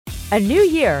A new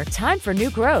year, time for new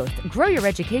growth. Grow your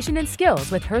education and skills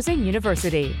with Herzing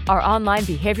University. Our online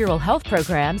behavioral health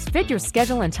programs fit your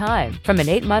schedule and time, from an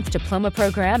 8-month diploma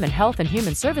program in health and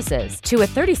human services to a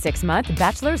 36-month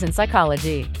bachelor's in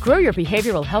psychology. Grow your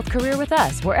behavioral health career with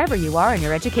us wherever you are in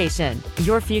your education.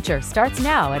 Your future starts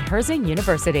now at Herzing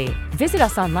University. Visit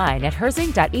us online at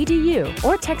herzing.edu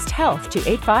or text health to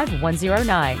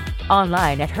 85109.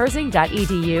 Online at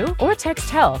herzing.edu or text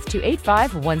health to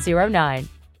 85109.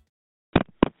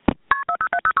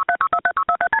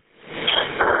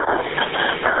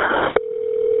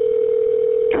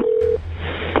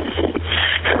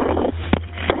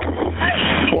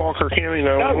 Walker County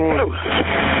 911.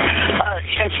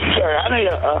 Yes, sir. I need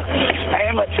a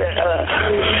ambulance at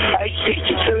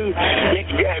 862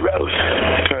 Nicky Jack Road.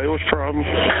 Okay, what's the problem?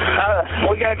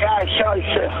 We got a guy shot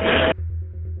himself.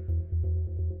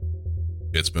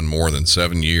 It's been more than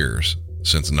 7 years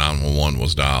since 911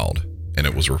 was dialed, and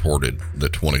it was reported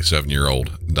that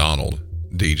 27-year-old Donald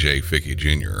DJ Fickey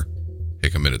Jr.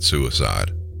 had committed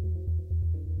suicide.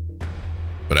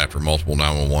 But after multiple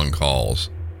 911 calls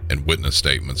and witness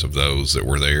statements of those that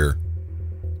were there,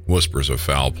 whispers of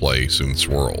foul play soon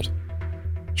swirled,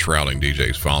 shrouding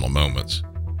DJ's final moments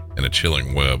in a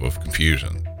chilling web of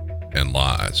confusion and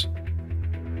lies.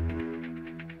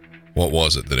 What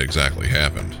was it that exactly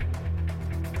happened?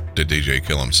 Did DJ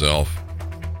kill himself?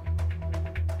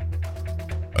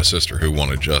 A sister who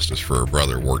wanted justice for her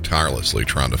brother worked tirelessly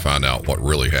trying to find out what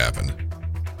really happened,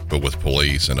 but with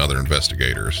police and other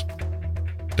investigators,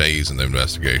 days in the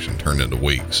investigation turned into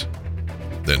weeks,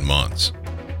 then months,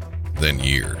 then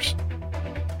years.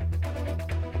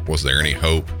 Was there any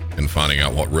hope in finding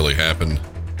out what really happened?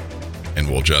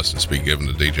 And will justice be given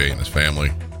to DJ and his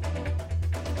family?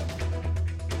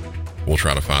 We'll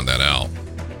try to find that out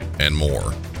and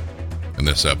more in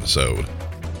this episode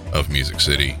of Music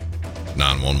City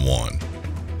 911.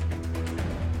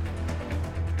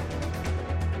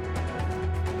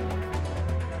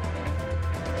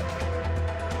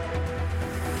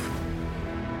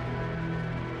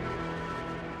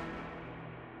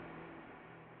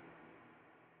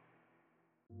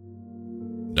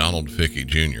 Donald Fickey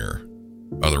Jr.,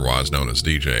 otherwise known as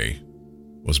DJ,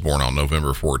 was born on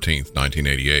November 14,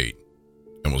 1988,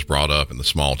 and was brought up in the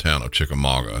small town of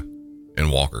Chickamauga in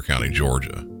Walker County,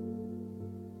 Georgia.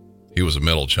 He was a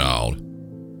middle child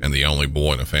and the only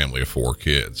boy in a family of 4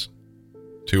 kids,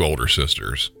 2 older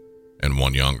sisters and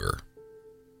 1 younger.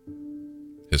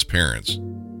 His parents,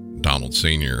 Donald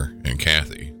Sr. and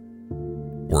Kathy,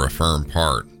 were a firm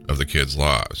part of the kids'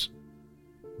 lives,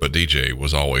 but DJ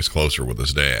was always closer with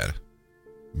his dad,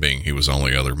 being he was the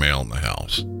only other male in the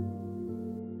house.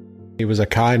 He was a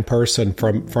kind person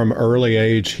from early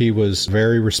age. He was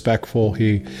very respectful.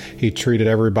 He treated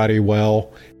everybody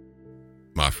well.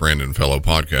 My friend and fellow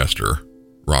podcaster,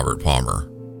 Robert Palmer.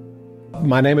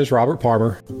 My name is Robert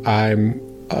Palmer. I'm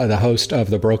the host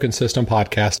of the Broken System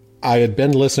podcast. I had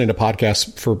been listening to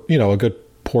podcasts for, a good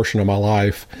portion of my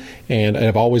life, and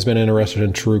I've always been interested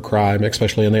in true crime,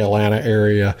 especially in the Atlanta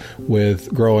area,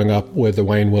 with growing up with the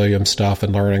Wayne Williams stuff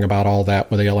and learning about all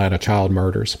that with the Atlanta child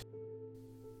murders.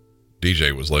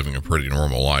 DJ was living a pretty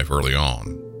normal life early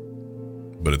on,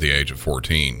 but at the age of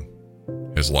 14,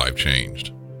 his life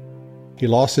changed. He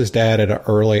lost his dad at an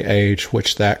early age,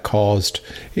 which that caused,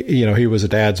 he was a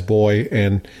dad's boy,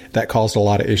 and that caused a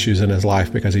lot of issues in his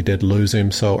life because he did lose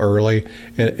him so early,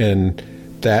 and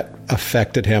that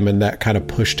affected him, and that kind of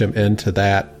pushed him into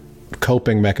that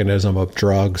coping mechanism of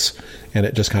drugs, and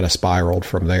it just kind of spiraled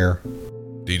from there.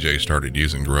 DJ started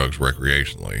using drugs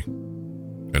recreationally.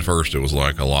 At first, it was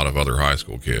like a lot of other high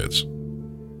school kids.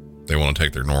 They want to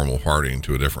take their normal partying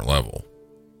to a different level.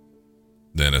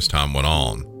 Then as time went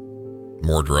on,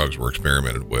 more drugs were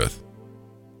experimented with.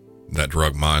 That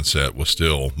drug mindset was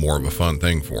still more of a fun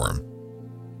thing for him.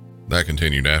 That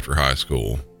continued after high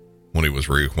school, when he was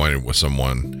reacquainted with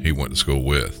someone he went to school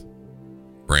with,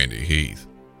 Brandy Heath.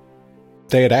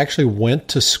 They had actually went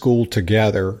to school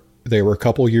together. They were a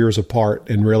couple years apart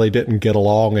and really didn't get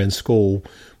along in school.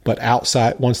 But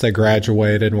outside, once they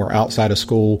graduated and were outside of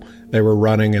school, they were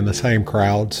running in the same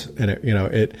crowds. And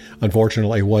it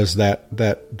unfortunately was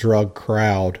that drug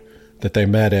crowd that they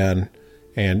met in,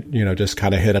 and, just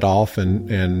kind of hit it off,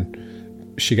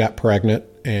 and she got pregnant.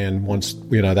 And once,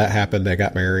 that happened, they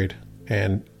got married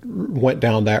and went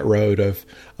down that road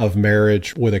of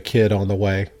marriage with a kid on the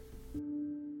way.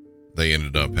 They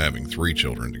ended up having 3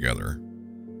 children together,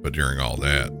 but during all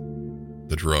that,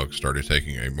 the drugs started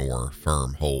taking a more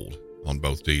firm hold on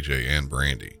both DJ and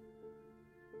Brandy.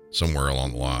 Somewhere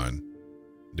along the line,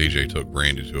 DJ took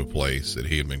Brandy to a place that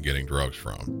he had been getting drugs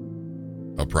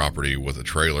from, a property with a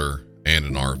trailer and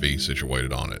an RV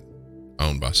situated on it,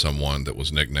 owned by someone that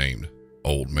was nicknamed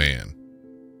Old Man.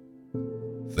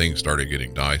 Things started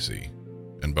getting dicey,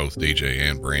 and both DJ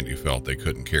and Brandy felt they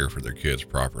couldn't care for their kids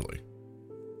properly.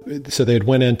 So they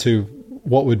went into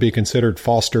what would be considered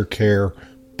foster care,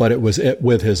 but it was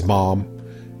with his mom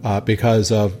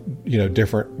because of,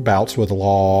 different bouts with the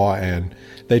law, and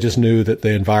they just knew that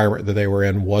the environment that they were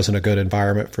in wasn't a good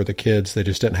environment for the kids. They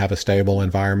just didn't have a stable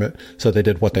environment, so they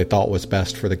did what they thought was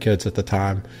best for the kids at the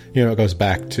time. It goes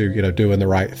back to, doing the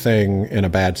right thing in a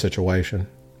bad situation.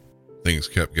 Things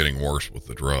kept getting worse with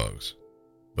the drugs,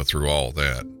 but through all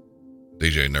that,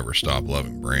 DJ never stopped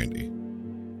loving Brandy,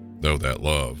 though that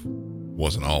love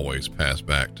wasn't always passed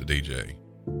back to DJ.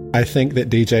 I think that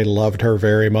DJ loved her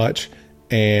very much,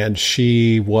 and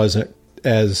she wasn't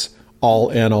as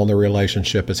all in on the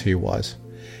relationship as he was.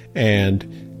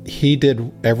 And he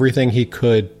did everything he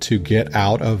could to get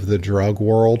out of the drug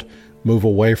world, move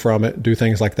away from it, do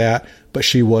things like that, but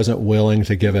she wasn't willing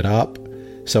to give it up.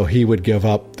 So he would give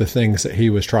up the things that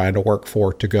he was trying to work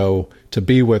for to go to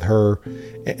be with her.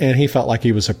 And he felt like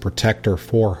he was a protector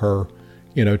for her,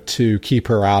 to keep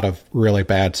her out of really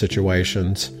bad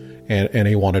situations. And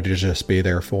he wanted to just be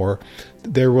there for her.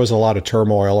 There was a lot of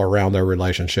turmoil around their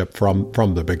relationship from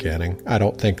the beginning. I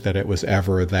don't think that it was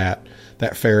ever that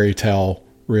fairy tale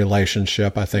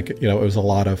relationship. I think, it was a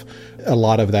lot of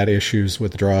that issues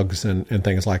with drugs and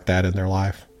things like that in their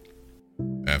life.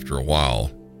 After a while,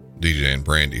 DJ and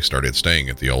Brandy started staying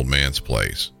at the old man's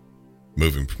place,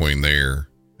 moving between there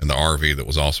and the RV that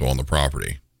was also on the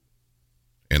property.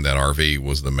 And that RV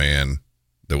was the man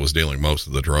that was dealing most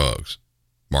of the drugs,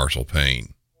 Marshall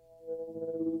Payne.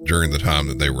 During the time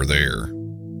that they were there,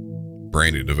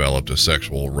 Brandy developed a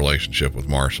sexual relationship with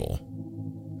Marshall,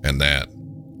 and that,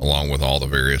 along with all the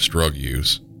various drug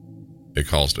use, it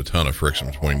caused a ton of friction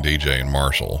between DJ and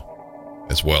Marshall,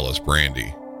 as well as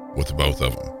Brandy, with the both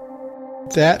of them.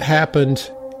 That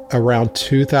happened around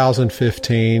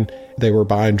 2015. They were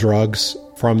buying drugs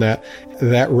from that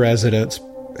residence.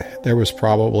 There was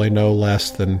probably no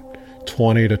less than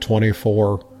 20 to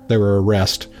 24. There were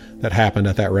arrests that happened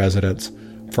at that residence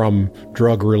from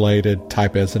drug-related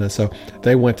type incidents. So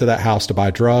they went to that house to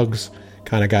buy drugs,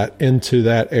 kind of got into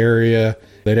that area.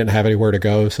 They didn't have anywhere to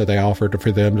go, so they offered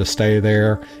for them to stay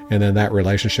there. And then that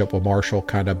relationship with Marshall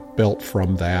kind of built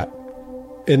from that.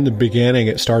 In the beginning,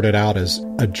 it started out as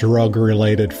a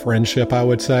drug-related friendship, I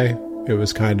would say. It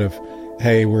was kind of,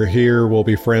 hey, we're here, we'll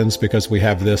be friends because we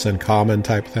have this in common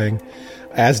type thing.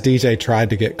 As DJ tried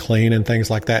to get clean and things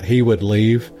like that, he would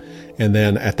leave. And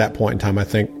then at that point in time, I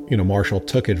think, Marshall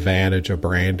took advantage of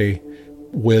Brandy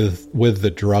with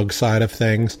the drug side of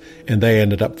things, and they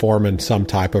ended up forming some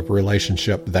type of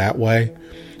relationship that way.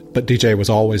 But DJ was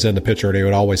always in the picture, and he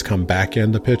would always come back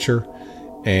in the picture,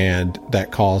 and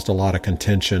that caused a lot of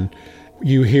contention.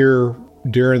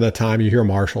 During the time, you hear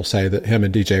Marshall say that him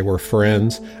and DJ were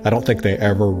friends. I don't think they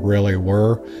ever really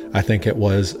were. I think it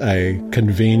was a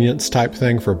convenience type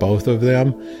thing for both of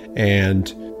them.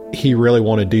 And he really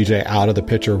wanted DJ out of the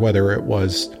picture, whether it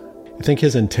was, I think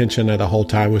his intention the whole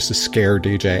time was to scare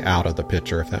DJ out of the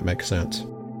picture, if that makes sense.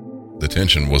 The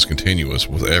tension was continuous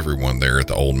with everyone there at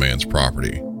the old man's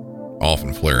property,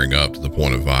 often flaring up to the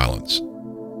point of violence.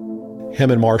 Him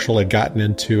and Marshall had gotten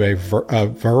into a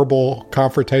verbal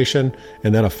confrontation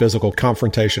and then a physical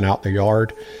confrontation out in the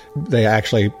yard. They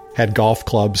actually had golf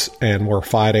clubs and were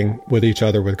fighting with each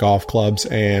other with golf clubs,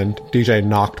 and DJ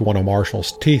knocked one of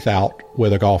Marshall's teeth out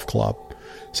with a golf club.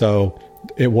 So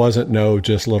it wasn't no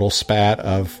just little spat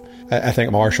of, I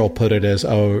think Marshall put it as,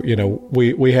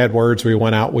 we had words, we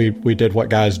went out, we did what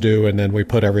guys do, and then we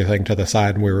put everything to the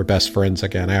side and we were best friends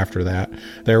again after that.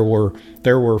 There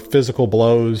were physical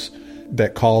blows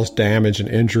that caused damage and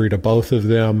injury to both of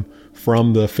them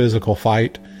from the physical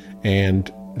fight,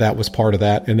 and that was part of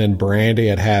that. And then Brandy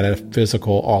had a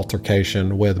physical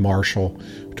altercation with Marshall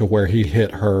to where he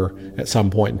hit her at some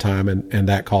point in time, and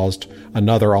that caused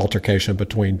another altercation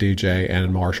between DJ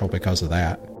and Marshall because of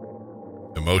that.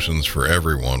 Emotions for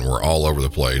everyone were all over the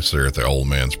place there at the old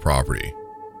man's property,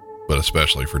 but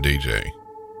especially for DJ.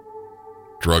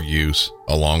 Drug use,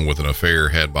 along with an affair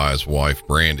had by his wife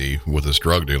Brandy with his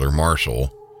drug dealer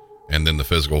Marshall, and then the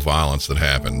physical violence that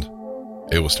happened,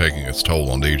 it was taking its toll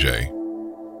on DJ.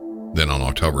 Then on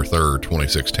October 3rd,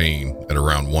 2016, at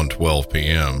around 1:12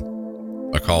 p.m.,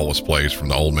 a call was placed from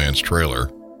the old man's trailer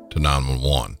to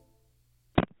 911.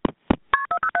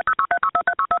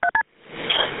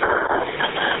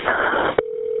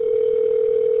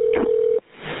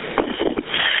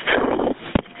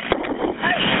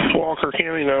 Walker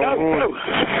County 911. No.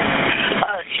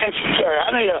 Yes, sir.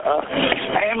 I need a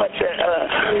ambulance at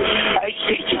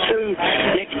 862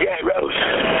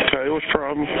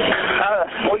 problem?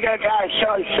 We got a guy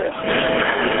shot himself.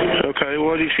 Okay,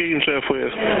 what did he shoot himself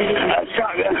with? A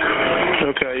shotgun.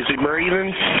 Okay, is he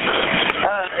breathing?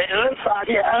 It looks like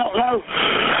it. I don't know.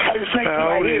 I just think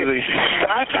How old is he?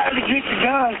 I tried to get the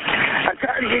gun.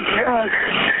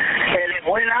 And it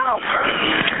went off.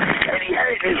 And he had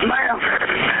it in his mouth.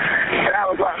 And I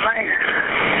was like, man,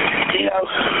 you know.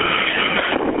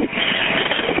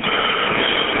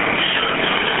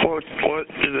 What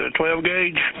is it, a 12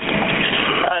 gauge?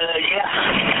 Yeah.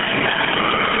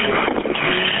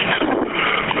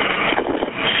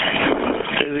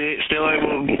 Is he still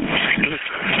able to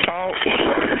talk?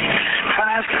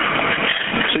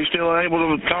 Is he still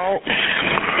able to talk?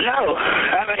 No.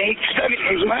 I mean, he stuck it in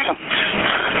his mouth.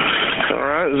 All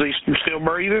right. Is he still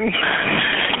breathing?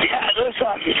 Yeah, it looks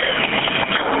like it.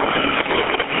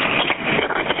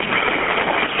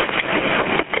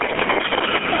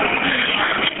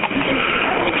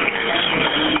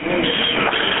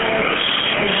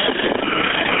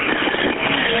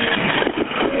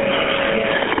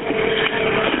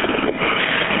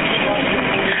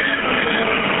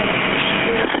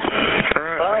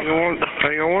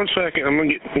 Hang on one second. I'm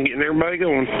getting everybody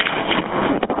going.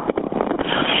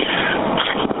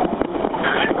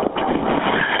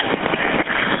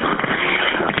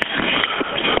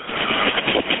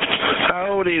 How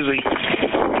old is he?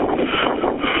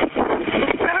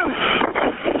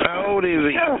 How old is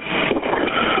he?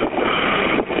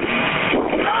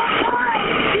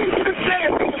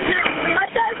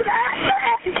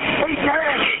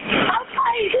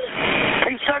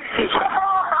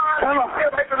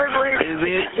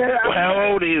 How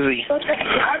old is he?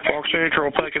 Walk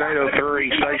Central, Puckett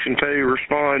 803, Station 2,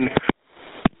 respond.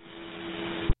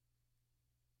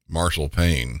 Marshall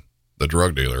Payne, the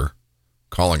drug dealer,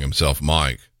 calling himself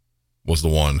Mike, was the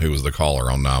one who was the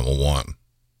caller on 911.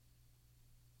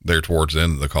 There towards the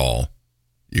end of the call,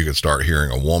 you could start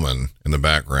hearing a woman in the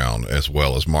background as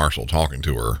well as Marshall talking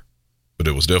to her, but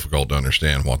it was difficult to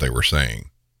understand what they were saying.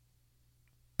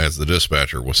 As the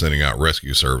dispatcher was sending out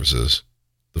rescue services,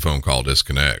 the phone call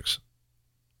disconnects.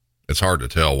 It's hard to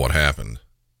tell what happened.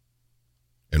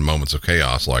 In moments of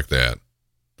chaos like that,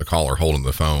 the caller holding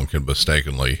the phone can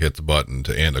mistakenly hit the button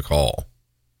to end a call,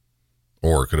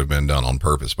 or it could have been done on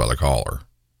purpose by the caller.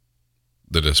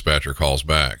 The dispatcher calls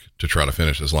back to try to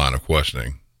finish his line of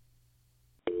questioning.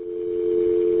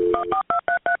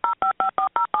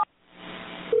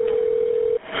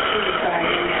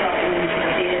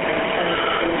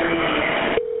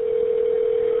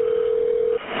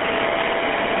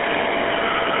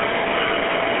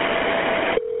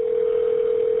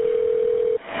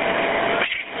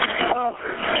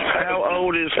 How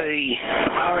old is he?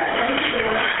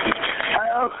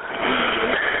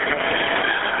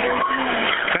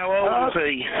 How old is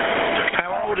he? How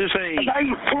old is he?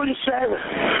 He's 27.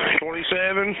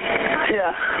 27?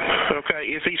 Yeah. Okay,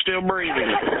 is he still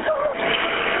breathing?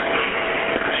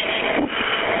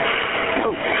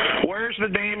 Where's the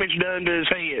damage done to his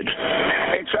head?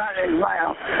 It's right in his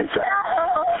mouth. It's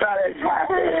right in his mouth.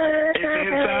 It's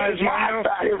inside his mouth?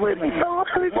 Right here with me.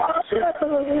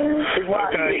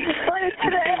 Okay. Is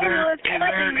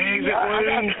there an exit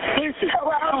wound? Listen.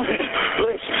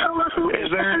 Is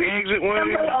there an exit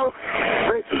wound?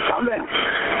 Listen, calm down.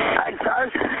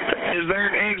 Is there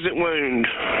an exit wound?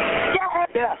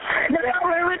 Yeah. No,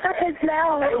 what's in his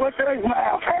mouth? Hey, what's in his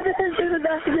mouth? Is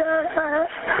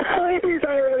he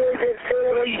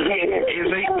breathing?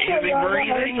 Is he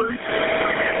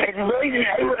breathing?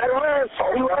 I don't know.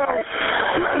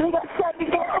 He got shot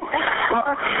again.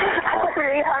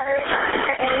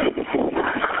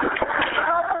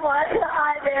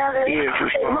 He is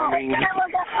responding.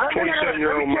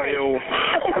 27-year-old male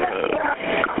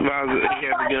advised that he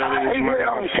had the gun in his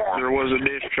mouth. There was a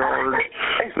discharge.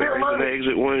 There is an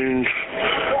exit wound.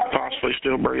 Possibly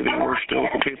still breathing. We're still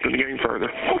attempting to gain further.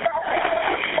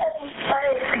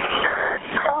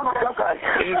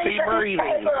 Is he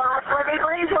breathing?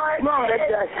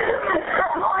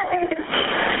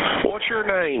 What's your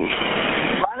name?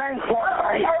 My name's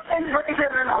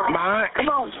Mike? Come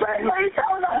on, Spade.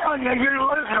 You're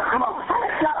losing. Come on.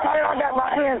 I got my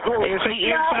hands full. Is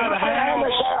he inside the house?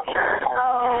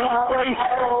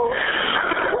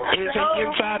 Is he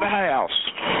inside the house?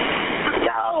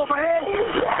 No, man.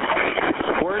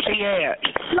 Where's he at?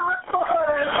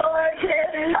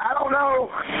 I don't know.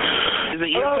 Is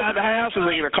he inside the house? Is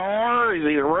he in a car? Is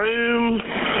he in a room?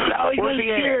 No, he's Where's in he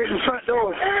the chair at? in the front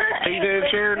door. He's in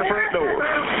a chair in the front door.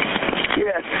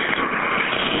 Yes.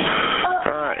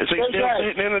 All right. Is he still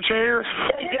sitting in the chair?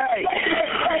 DJ.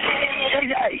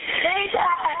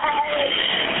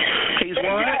 He's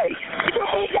what?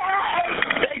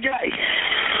 DJ.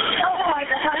 Oh, my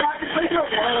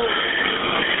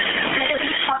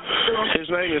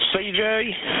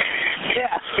CJ?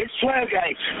 Yeah, it's 12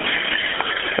 gauge.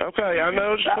 Okay, I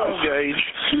know it's 12 gauge.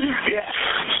 Yeah.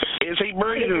 Is he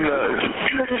breathing though? Is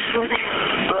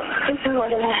he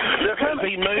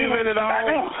moving at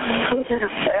all?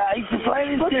 Yeah, he's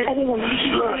complaining.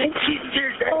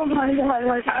 Oh my God!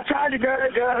 I tried to grab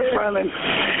the gun from him,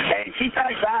 and she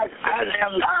thinks I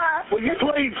am. Will you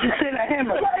please just send a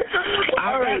ambulance?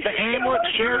 I've got the ambulance,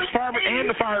 sheriff's department, and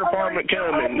the fire department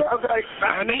coming. Okay.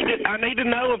 I need to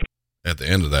know if. At the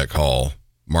end of that call,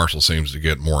 Marshall seems to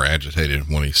get more agitated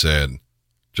when he said,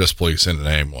 "Just please send an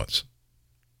ambulance."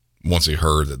 Once he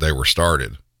heard that they were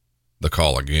started, the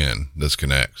call again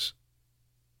disconnects.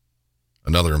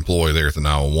 Another employee there at the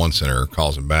 911 center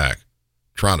calls him back,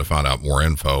 trying to find out more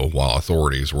info while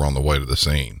authorities were on the way to the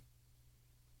scene.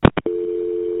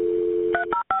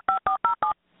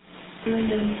 And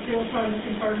then still trying to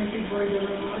confirm if he's breathing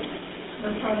or not.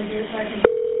 They're trying to do it back in.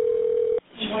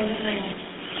 Wait it now.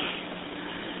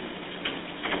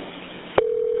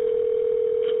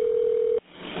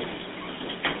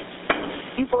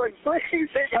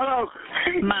 Hello.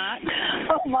 Mike.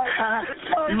 Oh my God.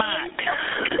 Mike.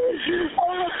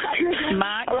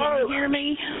 Mike, Hello? can you hear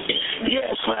me?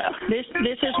 Yes, ma'am. This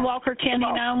is Walker County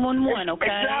 911, okay?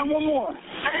 It's 911.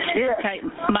 Yeah. Okay,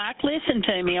 Mike, listen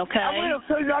to me, okay? I will as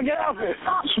soon as I get off here.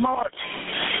 Smart.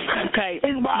 Okay,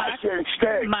 He's my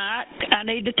stay. Mike, I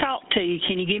need to talk to you.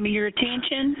 Can you give me your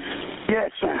attention?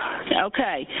 Yes, ma'am.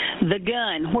 Okay, the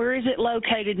gun, where is it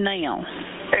located now?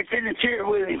 It's in the chair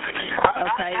with him.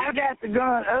 Okay. I got the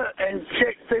gun up and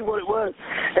checked to see what it was.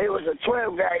 It was a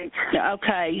 12 gauge.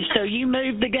 Okay, so you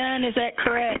moved the gun, is that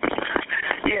correct?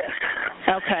 Yes.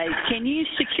 Okay, can you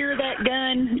secure that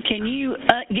gun? Can you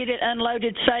get it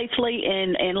unloaded safely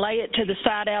and lay it to the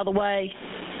side out of the way?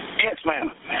 Yes,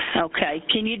 ma'am. Okay,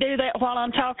 can you do that while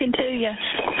I'm talking to you?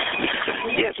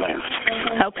 Yes, ma'am.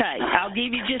 Okay, I'll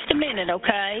give you just a minute,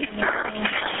 okay?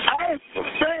 I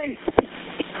say,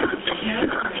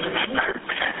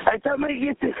 they told me to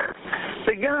get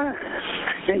the gun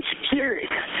and secure it.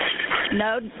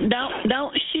 No,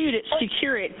 don't shoot it,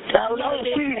 secure it. Don't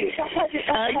shoot it.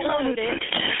 Unload it.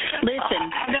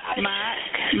 Listen,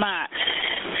 Mike.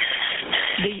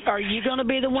 Are you going to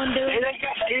be the one doing it?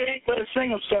 It ain't but a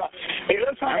single shot. It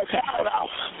looks like a shot off.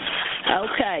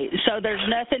 Okay, so there's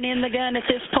nothing in the gun at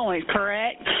this point,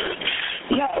 correct?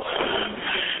 No.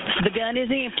 The gun is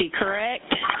empty, correct?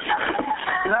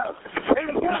 No.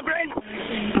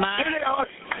 Mike.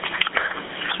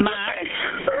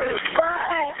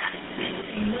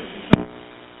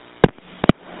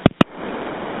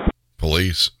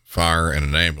 Police, fire, and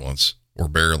an ambulance were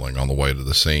barreling on the way to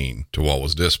the scene to what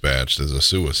was dispatched as a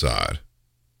suicide.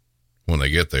 When they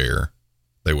get there,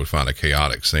 they would find a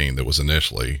chaotic scene that was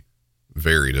initially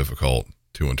very difficult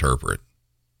to interpret.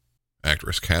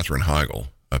 Actress Katherine Heigl,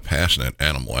 a passionate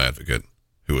animal advocate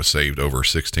who has saved over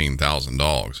 16,000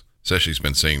 dogs, says she's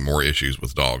been seeing more issues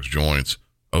with dogs' joints,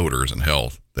 odors, and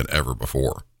health than ever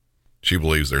before. She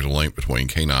believes there's a link between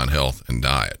canine health and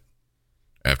diet.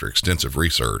 After extensive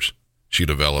research, she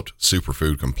developed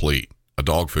Superfood Complete, a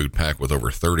dog food pack with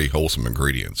over 30 wholesome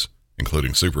ingredients,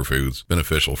 including superfoods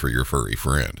beneficial for your furry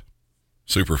friend.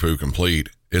 Superfood Complete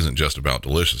isn't just about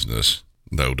deliciousness,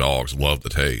 though dogs love the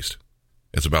taste.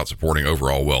 It's about supporting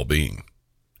overall well-being.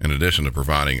 In addition to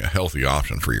providing a healthy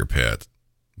option for your pet,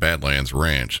 Badlands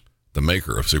Ranch, the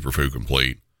maker of Superfood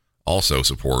Complete, also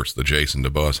supports the Jason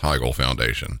DeBus Heigl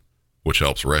Foundation, which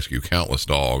helps rescue countless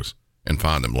dogs and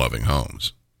find them loving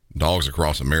homes. Dogs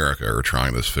across America are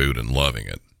trying this food and loving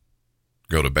it.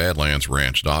 Go to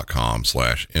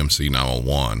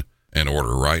badlandsranch.com/MC911 and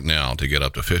order right now to get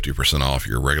up to 50% off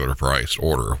your regular priced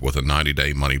order with a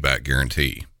 90-day money-back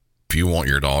guarantee. If you want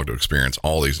your dog to experience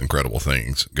all these incredible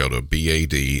things, go to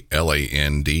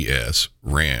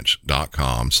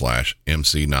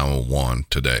badlandsranch.com/MC911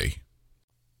 today.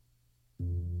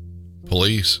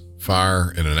 Police,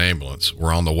 fire, and an ambulance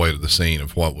were on the way to the scene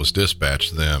of what was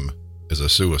dispatched to them as a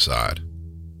suicide.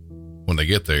 When they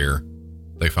get there,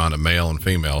 they find a male and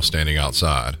female standing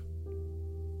outside.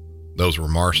 Those were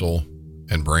Marshall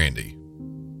and Brandy.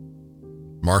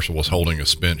 Marshall was holding a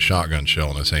spent shotgun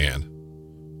shell in his hand,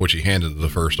 which he handed to the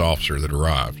first officer that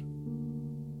arrived.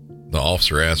 The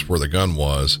officer asked where the gun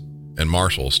was, and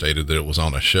Marshall stated that it was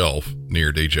on a shelf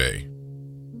near DJ.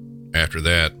 After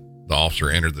that, the officer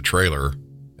entered the trailer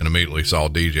and immediately saw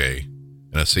DJ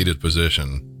in a seated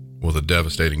position with a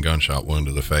devastating gunshot wound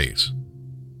to the face.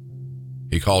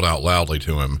 He called out loudly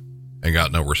to him and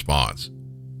got no response,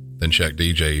 then checked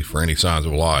DJ for any signs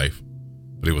of life,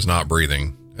 but he was not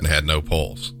breathing and had no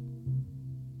pulse.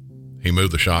 He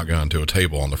moved the shotgun to a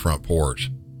table on the front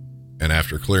porch and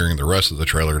after clearing the rest of the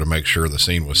trailer to make sure the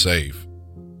scene was safe,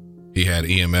 he had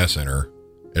EMS enter,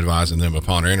 advising them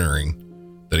upon entering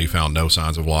that he found no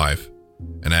signs of life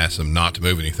and asked them not to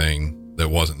move anything that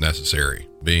wasn't necessary,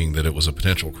 being that it was a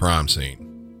potential crime scene.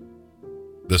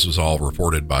 This was all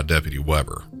reported by Deputy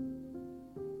Weber.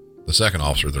 The second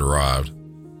officer that arrived,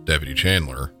 Deputy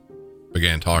Chandler,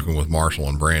 began talking with Marshall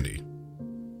and Brandy.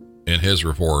 In his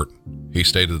report, he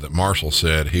stated that Marshall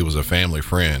said he was a family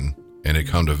friend and had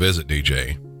come to visit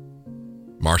DJ.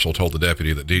 Marshall told the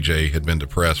deputy that DJ had been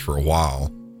depressed for a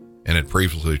while and had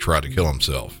previously tried to kill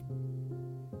himself.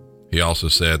 He also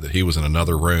said that he was in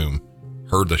another room,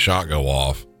 heard the shot go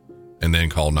off, and then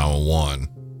called 911,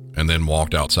 and then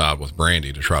walked outside with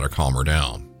Brandy to try to calm her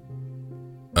down.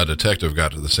 A detective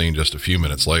got to the scene just a few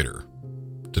minutes later,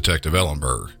 Detective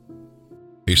Ellenberg.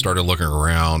 He started looking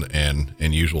around and,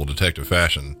 in usual detective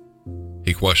fashion,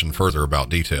 he questioned further about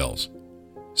details,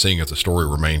 seeing if the story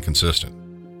remained consistent.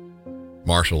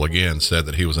 Marshall again said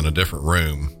that he was in a different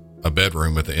room, a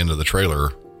bedroom at the end of the trailer,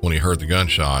 when he heard the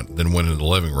gunshot, then went into the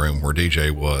living room where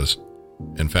DJ was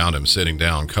and found him sitting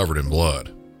down covered in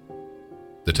blood.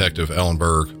 Detective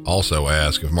Ellenberg also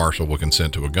asked if Marshall would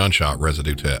consent to a gunshot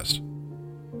residue test.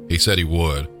 He said he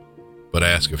would, but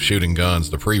asked if shooting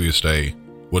guns the previous day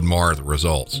would mar the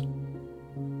results.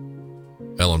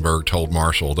 Ellenberg told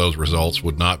Marshall those results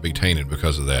would not be tainted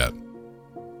because of that.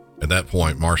 At that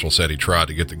point, Marshall said he tried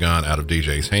to get the gun out of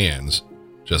DJ's hands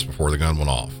just before the gun went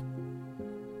off.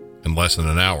 In less than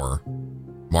an hour,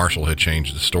 Marshall had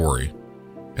changed the story,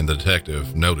 and the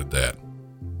detective noted that.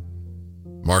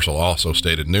 Marshall also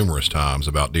stated numerous times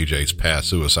about DJ's past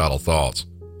suicidal thoughts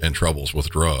and troubles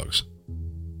with drugs.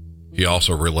 He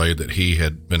also relayed that he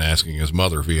had been asking his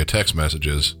mother via text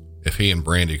messages if he and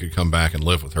Brandy could come back and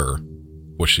live with her,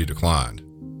 which she declined.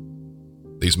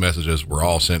 These messages were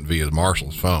all sent via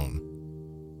Marshall's phone,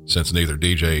 since neither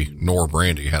DJ nor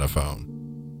Brandy had a phone.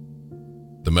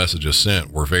 The messages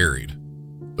sent were varied,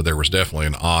 but there was definitely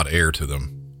an odd air to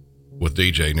them, with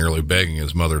DJ nearly begging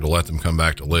his mother to let them come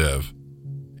back to live,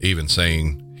 even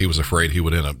saying he was afraid he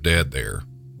would end up dead there.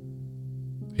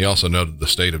 He also noted the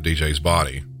state of DJ's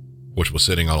body, which was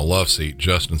sitting on a love seat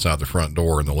just inside the front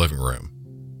door in the living room.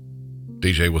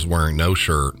 DJ was wearing no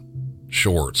shirt,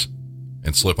 shorts,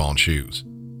 and slip-on shoes.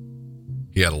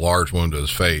 He had a large wound to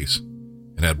his face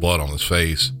and had blood on his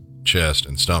face, chest,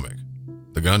 and stomach.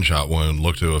 The gunshot wound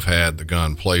looked to have had the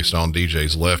gun placed on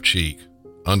DJ's left cheek,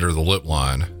 under the lip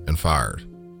line, and fired.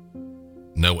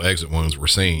 No exit wounds were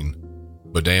seen,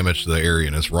 but damage to the area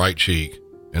in his right cheek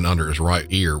and under his right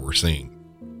ear were seen.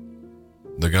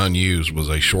 The gun used was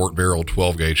a short-barreled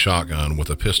 12-gauge shotgun with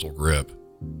a pistol grip,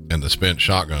 and the spent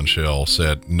shotgun shell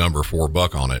said number 4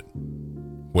 buck on it,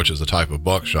 which is a type of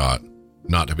buckshot,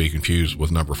 not to be confused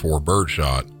with number 4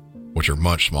 birdshot, which are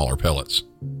much smaller pellets.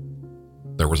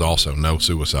 There was also no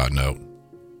suicide note.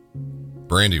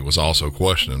 Brandy was also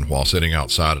questioned while sitting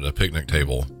outside at a picnic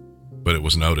table, but it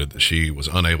was noted that she was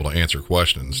unable to answer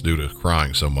questions due to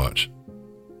crying so much.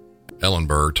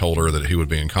 Ellenberg told her that he would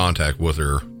be in contact with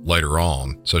her later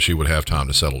on so she would have time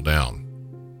to settle down.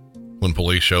 When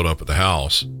police showed up at the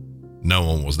house, no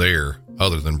one was there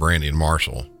other than Brandy and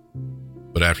Marshall.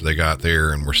 But after they got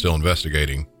there and were still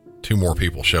investigating, 2 more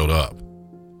people showed up.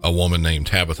 A woman named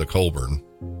Tabitha Colburn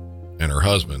and her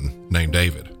husband named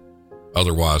David,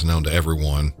 otherwise known to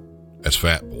everyone as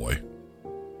Fat Boy.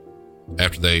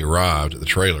 After they arrived at the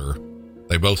trailer,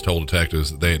 they both told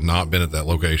detectives that they had not been at that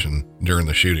location during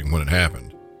the shooting when it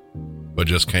happened, but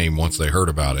just came once they heard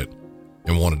about it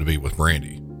and wanted to be with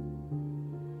Brandy.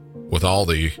 With all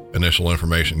the initial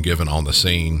information given on the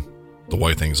scene, the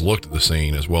way things looked at the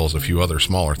scene, as well as a few other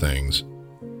smaller things,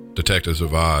 detectives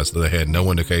advised that they had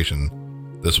no indication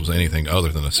this was anything other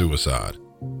than a suicide.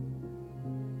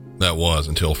 That was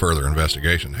until further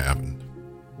investigation happened.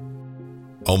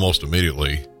 Almost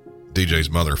immediately, DJ's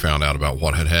mother found out about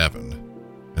what had happened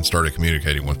and started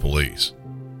communicating with police.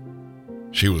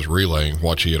 She was relaying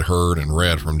what she had heard and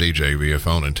read from DJ via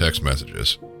phone and text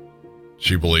messages.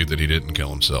 She believed that he didn't kill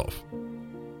himself.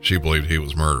 She believed he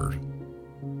was murdered.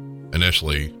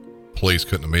 Initially, police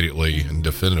couldn't immediately and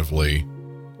definitively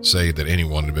say that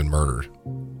anyone had been murdered.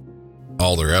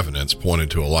 All their evidence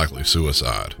pointed to a likely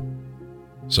suicide.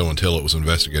 So until it was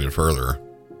investigated further,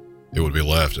 it would be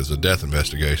left as a death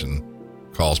investigation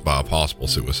caused by a possible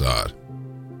suicide.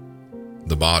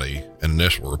 The body and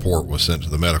initial report was sent to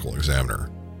the medical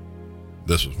examiner.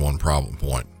 This was one problem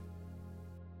point.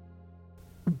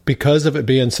 Because of it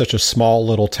being such a small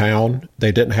little town,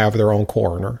 they didn't have their own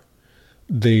coroner.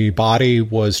 The body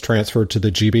was transferred to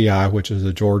the GBI, which is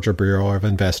the Georgia Bureau of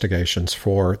Investigations,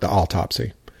 for the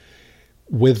autopsy.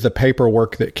 with the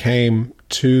paperwork that came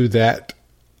to that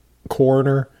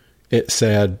coroner, it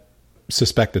said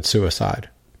suspected suicide.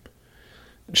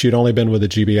 She'd only been with the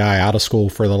GBI out of school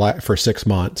for 6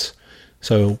 months.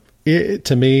 So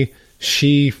to me,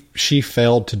 she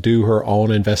failed to do her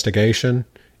own investigation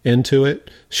into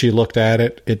it. She looked at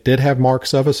it. It did have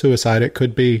marks of a suicide. It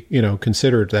could be,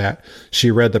 considered that. She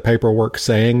read the paperwork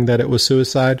saying that it was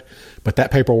suicide, but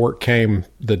that paperwork came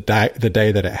the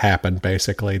day that it happened,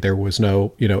 basically. There was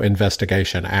no,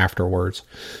 investigation afterwards.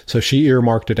 So she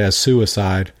earmarked it as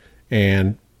suicide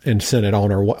and sent it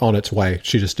on its way.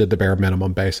 She just did the bare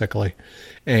minimum, basically.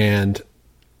 And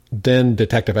then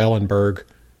Detective Ellenberg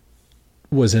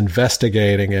was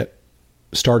investigating it,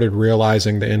 started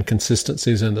realizing the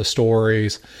inconsistencies in the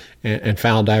stories, and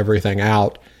found everything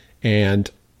out. And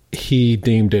he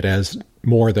deemed it as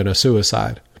more than a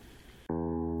suicide.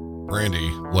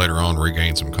 Brandy later on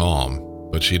regained some calm,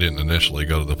 but she didn't initially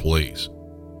go to the police.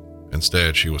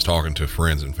 Instead, she was talking to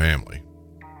friends and family.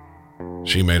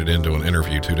 She made it into an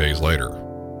interview 2 days later.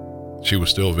 She was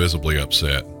still visibly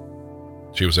upset.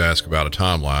 She was asked about a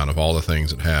timeline of all the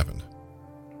things that happened.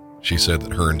 She said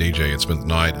that her and DJ had spent the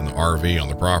night in the RV on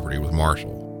the property with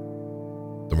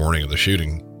Marshall. The morning of the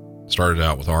shooting started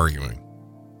out with arguing.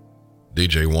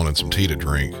 DJ wanted some tea to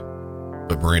drink,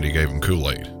 but Brandy gave him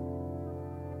Kool-Aid.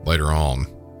 Later on,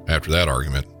 after that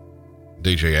argument,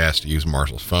 DJ asked to use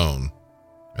Marshall's phone,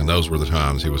 and those were the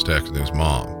times he was texting his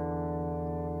mom.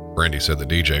 Brandy said that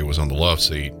DJ was on the love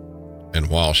seat, and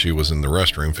while she was in the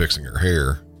restroom fixing her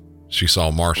hair, she saw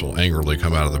Marshall angrily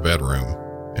come out of the bedroom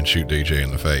and shoot DJ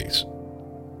in the face.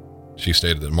 She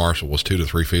stated that Marshall was 2 to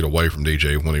 3 feet away from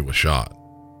DJ when he was shot.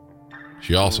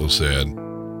 She also said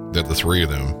that the three of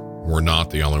them were not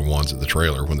the only ones at the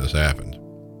trailer when this happened.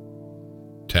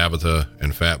 Tabitha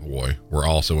and Fat Boy were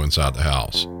also inside the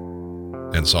house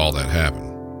and saw that happen.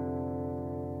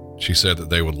 She said that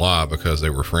they would lie because they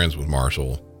were friends with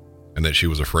Marshall and that she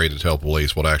was afraid to tell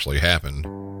police what actually happened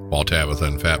while Tabitha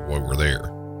and Fat Boy were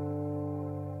there.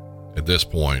 At this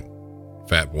point,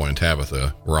 Fat Boy and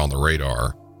Tabitha were on the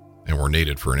radar and were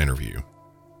needed for an interview.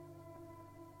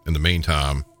 In the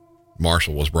meantime,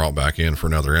 Marshall was brought back in for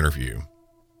another interview.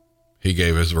 He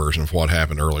gave his version of what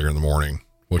happened earlier in the morning,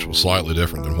 which was slightly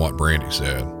different than what Brandy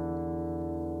said.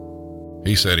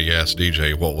 He said he asked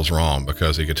DJ what was wrong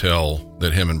because he could tell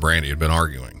that him and Brandy had been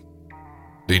arguing.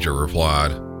 DJ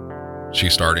replied,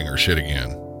 "She's starting her shit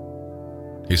again."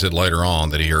 He said later on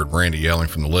that he heard Brandy yelling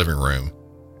from the living room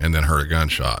and then heard a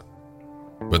gunshot,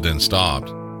 but then stopped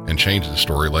and changed the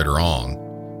story later on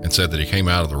and said that he came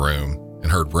out of the room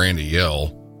and heard Brandy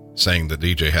yell, saying that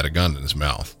DJ had a gun in his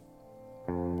mouth.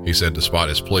 He said despite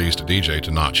his pleas to DJ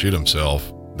to not shoot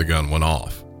himself, the gun went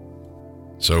off.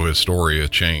 So his story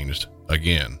had changed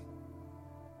again.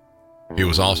 He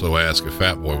was also asked if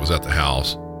Fat Boy was at the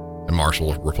house, and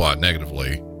Marshall replied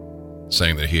negatively,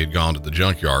 saying that he had gone to the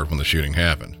junkyard when the shooting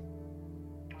happened.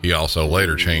 He also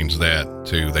later changed that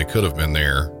to they could have been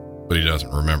there, but he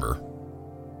doesn't remember.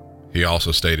 He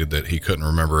also stated that he couldn't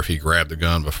remember if he grabbed the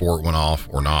gun before it went off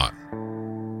or not.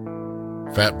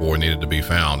 Fat Boy needed to be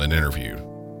found and interviewed.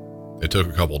 It took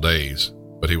a couple days,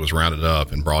 but he was rounded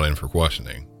up and brought in for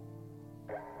questioning.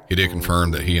 He did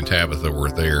confirm that he and Tabitha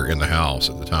were there in the house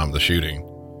at the time of the shooting.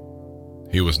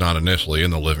 He was not initially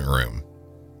in the living room,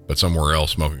 but somewhere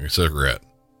else smoking a cigarette.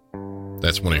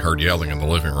 That's when he heard yelling in the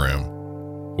living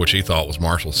room, which he thought was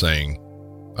Marshall saying,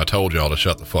 "I told y'all to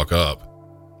shut the fuck up,"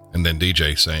 and then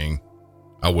DJ saying,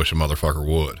 "I wish a motherfucker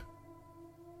would."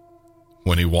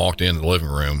 When he walked into the living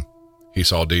room, he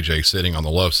saw DJ sitting on the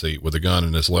love seat with a gun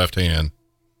in his left hand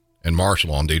and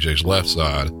Marshall on DJ's left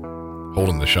side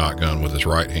holding the shotgun with his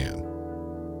right hand.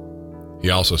 He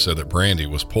also said that Brandy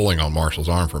was pulling on Marshall's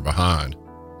arm from behind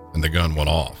and the gun went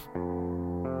off.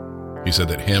 He said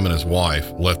that him and his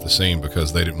wife left the scene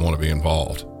because they didn't want to be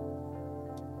involved.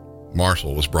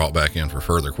 Marshall was brought back in for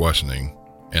further questioning,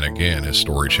 and again his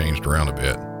story changed around a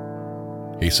bit.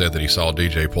 He said that he saw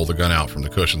DJ pull the gun out from the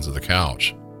cushions of the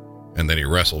couch, and then he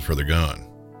wrestled for the gun.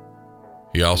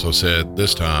 He also said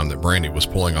this time that Brandy was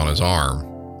pulling on his arm,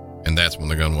 and that's when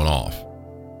the gun went off.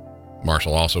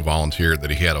 Marshall also volunteered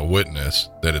that he had a witness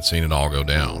that had seen it all go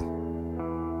down.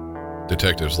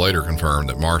 Detectives later confirmed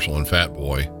that Marshall and Fat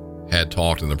Boy had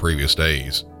talked in the previous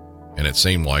days, and it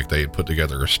seemed like they had put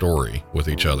together a story with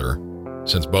each other,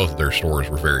 since both of their stories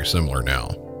were very similar now.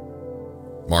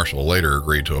 Marshall later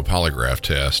agreed to a polygraph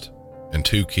test, and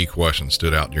 2 key questions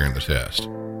stood out during the test.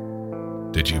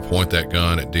 Did you point that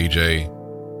gun at DJ,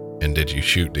 and did you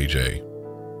shoot DJ?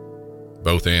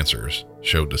 Both answers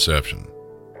showed deception.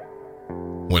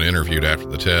 When interviewed after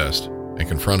the test and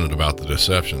confronted about the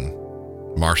deception,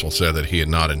 Marshall said that he had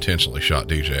not intentionally shot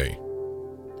DJ.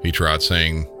 He tried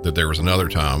saying that there was another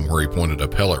time where he pointed a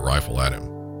pellet rifle at him.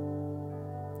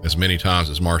 As many times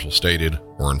as Marshall stated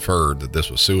or inferred that this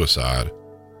was suicide,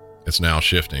 it's now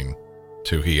shifting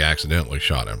to he accidentally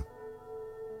shot him.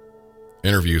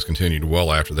 Interviews continued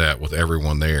well after that with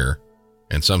everyone there,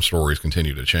 and some stories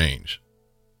continued to change,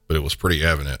 but it was pretty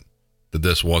evident that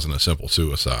this wasn't a simple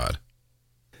suicide.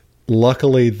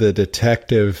 Luckily, the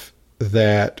detective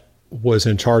that was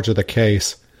in charge of the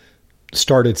case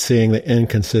started seeing the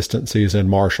inconsistencies in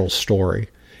Marshall's story.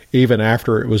 Even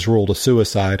after it was ruled a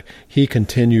suicide, he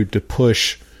continued to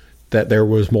push that there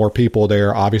was more people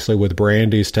there, obviously with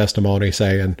Brandy's testimony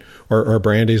saying, or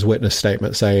Brandy's witness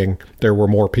statement saying there were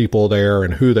more people there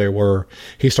and who they were.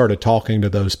 He started talking to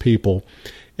those people.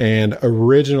 And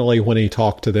originally when he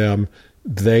talked to them,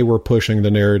 they were pushing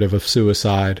the narrative of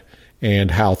suicide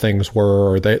and how things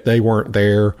were, or they weren't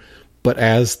there. But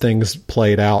as things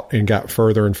played out and got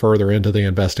further and further into the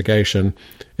investigation,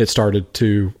 it started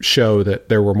to show that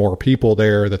there were more people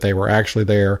there, that they were actually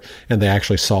there, and they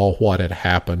actually saw what had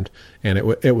happened. And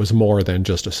it was more than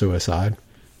just a suicide.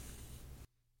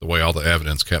 The way all the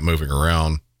evidence kept moving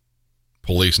around,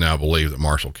 police now believe that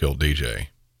Marshall killed DJ.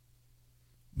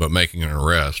 But making an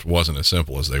arrest wasn't as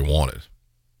simple as they wanted.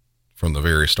 From the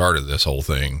very start of this whole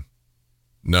thing,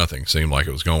 nothing seemed like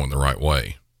it was going the right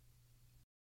way.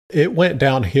 It went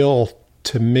downhill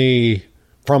to me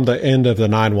from the end of the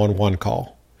 911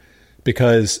 call,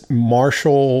 because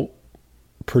Marshall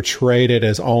portrayed it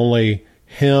as only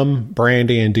him,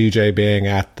 Brandy, and DJ being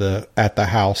at the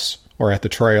house or at the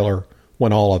trailer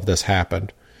when all of this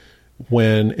happened.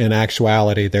 When in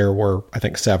actuality, there were, I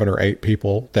think, 7 or 8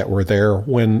 people that were there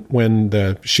when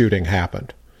the shooting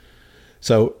happened.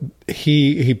 So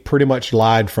he pretty much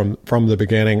lied from the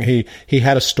beginning. He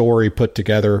had a story put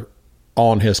together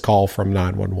on his call from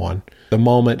 911. The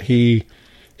moment he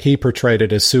portrayed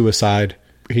it as suicide,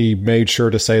 he made sure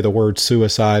to say the word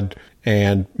suicide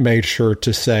and made sure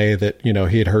to say that, you know,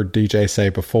 he had heard DJ say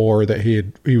before that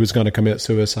he was going to commit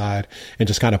suicide, and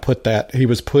just kind of put that, he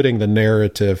was putting the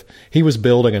narrative, he was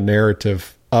building a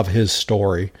narrative of his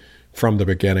story from the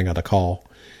beginning of the call.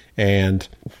 And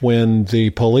when the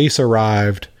police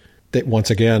arrived, that once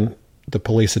again, the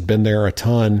police had been there a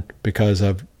ton because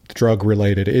of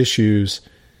drug-related issues.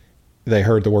 They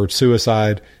heard the word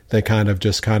suicide. They kind of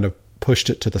pushed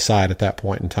it to the side at that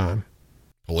point in time.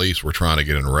 Police were trying to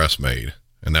get an arrest made,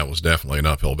 and that was definitely an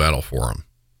uphill battle for them.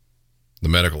 The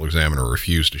medical examiner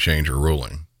refused to change her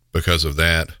ruling. Because of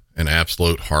that and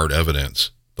absolute hard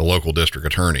evidence, the local district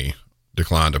attorney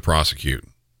declined to prosecute.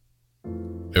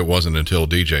 It wasn't until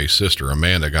DJ's sister,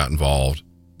 Amanda, got involved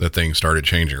that things started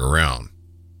changing around.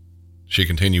 She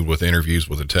continued with interviews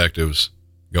with detectives,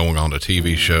 going on to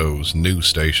TV shows, news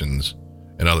stations,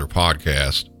 and other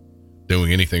podcasts,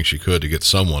 doing anything she could to get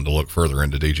someone to look further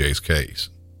into DJ's case.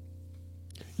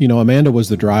 You know, Amanda was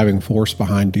the driving force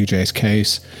behind DJ's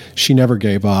case. She never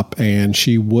gave up, and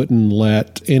she wouldn't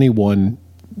let anyone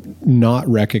not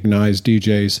recognize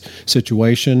DJ's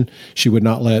situation. She would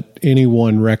not let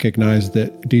anyone recognize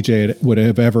that DJ would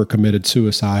have ever committed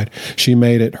suicide. She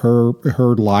made it her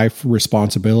life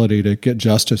responsibility to get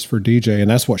justice for DJ, and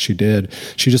that's what she did.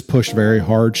 She just pushed very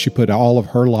hard. She put all of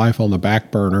her life on the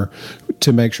back burner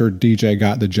to make sure DJ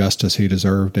got the justice he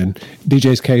deserved. And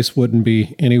DJ's case wouldn't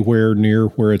be anywhere near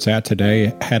where it's at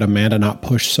today had Amanda not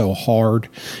pushed so hard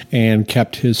and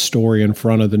kept his story in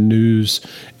front of the news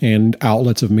and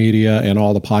outlets of media and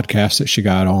all the podcasts that she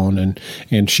got on.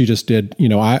 And she just did, you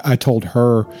know, I told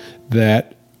her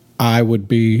that I would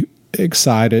be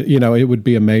excited. You know, it would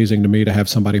be amazing to me to have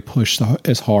somebody push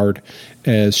as hard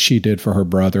as she did for her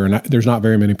brother. And there's not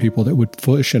very many people that would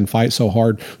push and fight so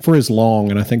hard for as long.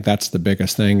 And I think that's the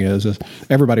biggest thing is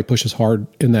everybody pushes hard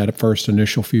in that first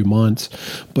initial few months,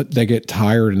 but they get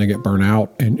tired and they get burnt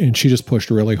out. And she just pushed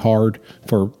really hard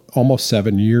for almost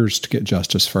 7 years to get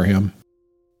justice for him.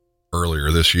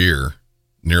 Earlier this year,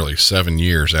 nearly 7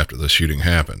 years after the shooting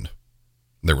happened,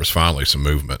 there was finally some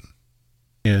movement.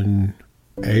 In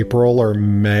April or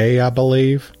May, I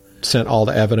believe, sent all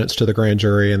the evidence to the grand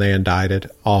jury and they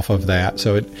indicted off of that.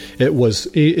 So it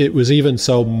was even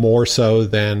so more so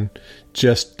than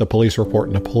just the police report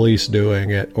and the police doing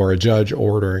it or a judge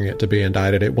ordering it to be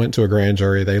indicted. It went to a grand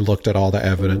jury. They looked at all the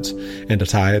evidence and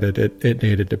decided it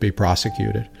needed to be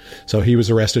prosecuted. So he was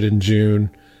arrested in June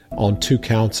on 2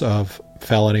 counts of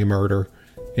felony murder.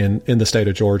 In the state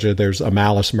of Georgia, there's a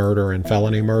malice murder and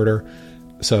felony murder.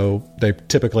 So they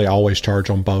typically always charge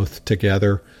them both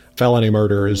together. Felony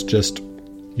murder is just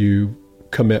you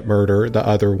commit murder. The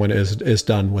other one is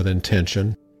done with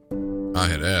intention. I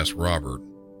had asked Robert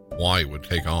why he would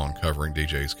take on covering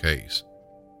DJ's case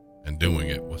and doing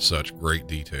it with such great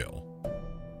detail.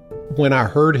 When I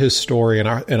heard his story and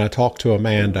I talked to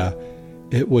Amanda,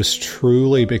 it was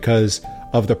truly because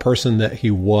of the person that he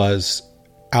was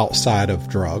outside of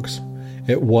drugs.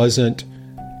 It wasn't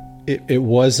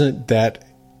that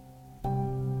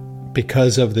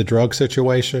because of the drug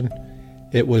situation.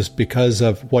 It was because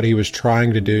of what he was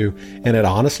trying to do. And it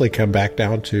honestly came back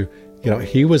down to,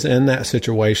 he was in that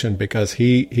situation because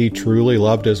he truly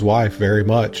loved his wife very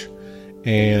much.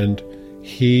 And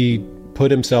he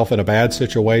put himself in a bad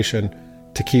situation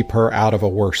to keep her out of a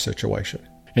worse situation.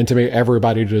 And to me,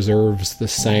 everybody deserves the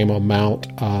same amount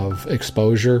of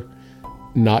exposure,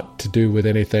 not to do with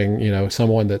anything,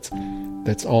 someone that's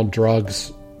on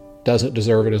drugs doesn't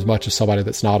deserve it as much as somebody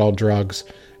that's not on drugs.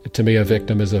 To me, a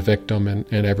victim is a victim,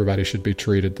 and everybody should be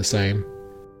treated the same.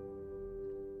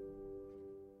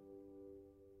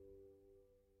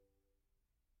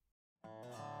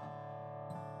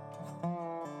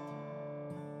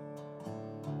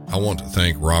 I want to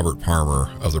thank Robert Parmer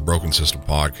of the Broken System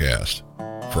Podcast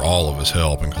for all of his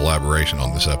help and collaboration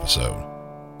on this episode.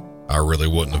 I really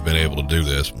wouldn't have been able to do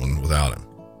this one without him.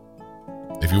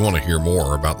 If you want to hear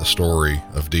more about the story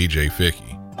of DJ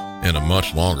Fickey in a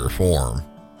much longer form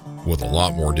with a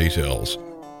lot more details,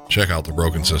 check out the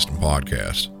Broken System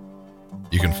Podcast.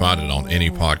 You can find it on any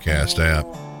podcast app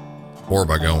or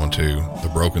by going to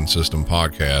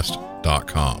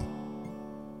thebrokensystempodcast.com.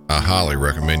 I highly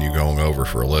recommend you going over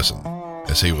for a listen,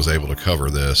 as he was able to cover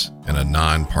this in a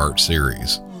 9-part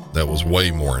series that was way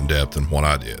more in depth than what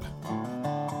I did.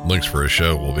 Links for his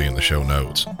show will be in the show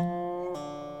notes.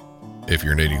 If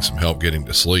you're needing some help getting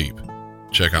to sleep,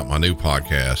 check out my new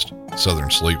podcast, Southern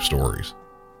Sleep Stories,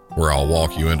 where I'll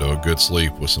walk you into a good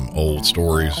sleep with some old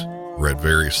stories read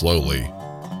very slowly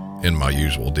in my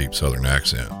usual deep Southern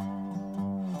accent.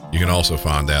 You can also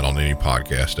find that on any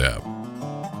podcast app.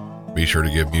 Be sure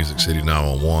to give Music City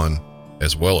 911,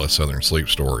 as well as Southern Sleep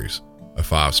Stories, a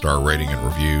 5-star rating and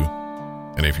review.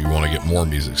 And if you want to get more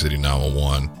Music City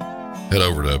 911, head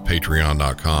over to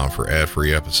patreon.com for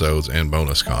ad-free episodes and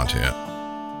bonus content.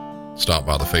 Stop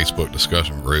by the Facebook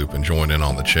discussion group and join in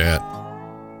on the chat.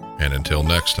 And until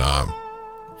next time,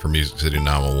 for Music City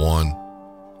 911,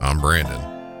 I'm Brandon,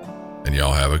 and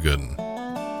y'all have a good one.